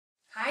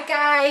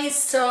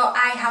guys, so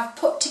I have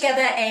put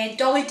together a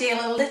Dolly deal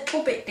a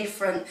little bit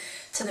different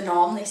to the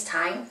norm this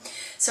time.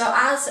 So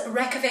as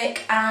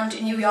Reykjavik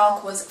and New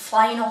York was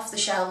flying off the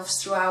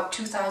shelves throughout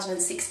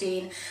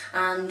 2016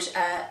 and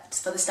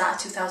for the start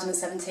of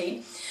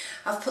 2017,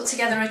 I've put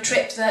together a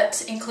trip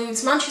that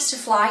includes Manchester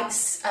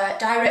flights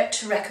direct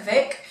to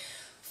Reykjavik,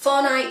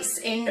 4 nights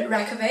in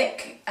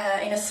Reykjavik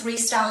in a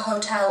 3-star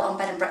hotel on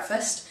bed and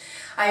breakfast.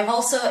 I have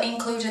also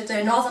included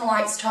the Northern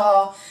Lights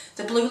tour,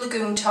 the Blue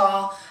Lagoon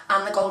tour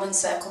and the Golden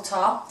Circle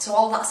tour, so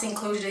all that's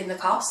included in the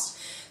cost.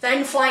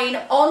 Then flying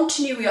on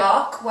to New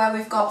York, where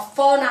we've got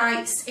 4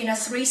 nights in a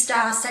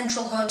 3-star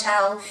central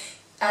hotel.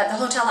 The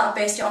hotel that I've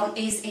based it on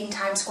is in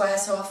Times Square,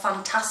 so a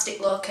fantastic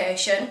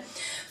location.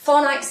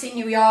 4 nights in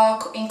New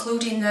York,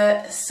 including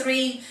the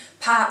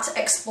 3-part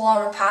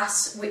Explorer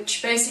Pass,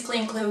 which basically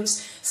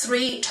includes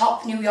 3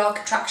 top New York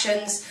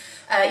attractions.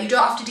 You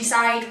don't have to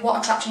decide what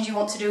attractions you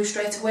want to do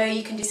straight away,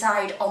 you can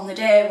decide on the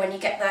day when you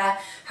get there,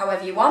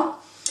 however you want.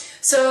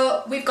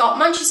 So we've got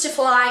Manchester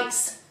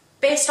flights,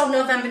 based on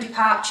November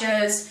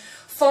departures,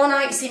 4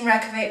 nights in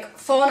Reykjavik,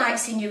 4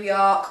 nights in New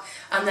York,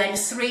 and then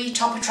 3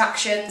 top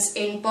attractions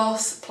in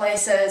both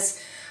places,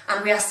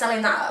 and we are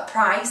selling that at a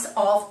price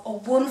of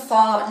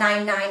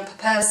 $1,499 per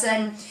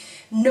person,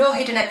 no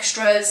hidden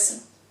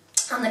extras,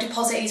 and the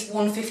deposit is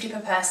 $150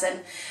 per person.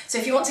 So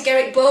if you want to get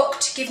it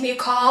booked, give me a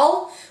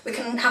call, we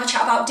can have a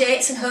chat about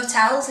dates and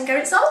hotels and get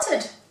it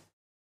sorted.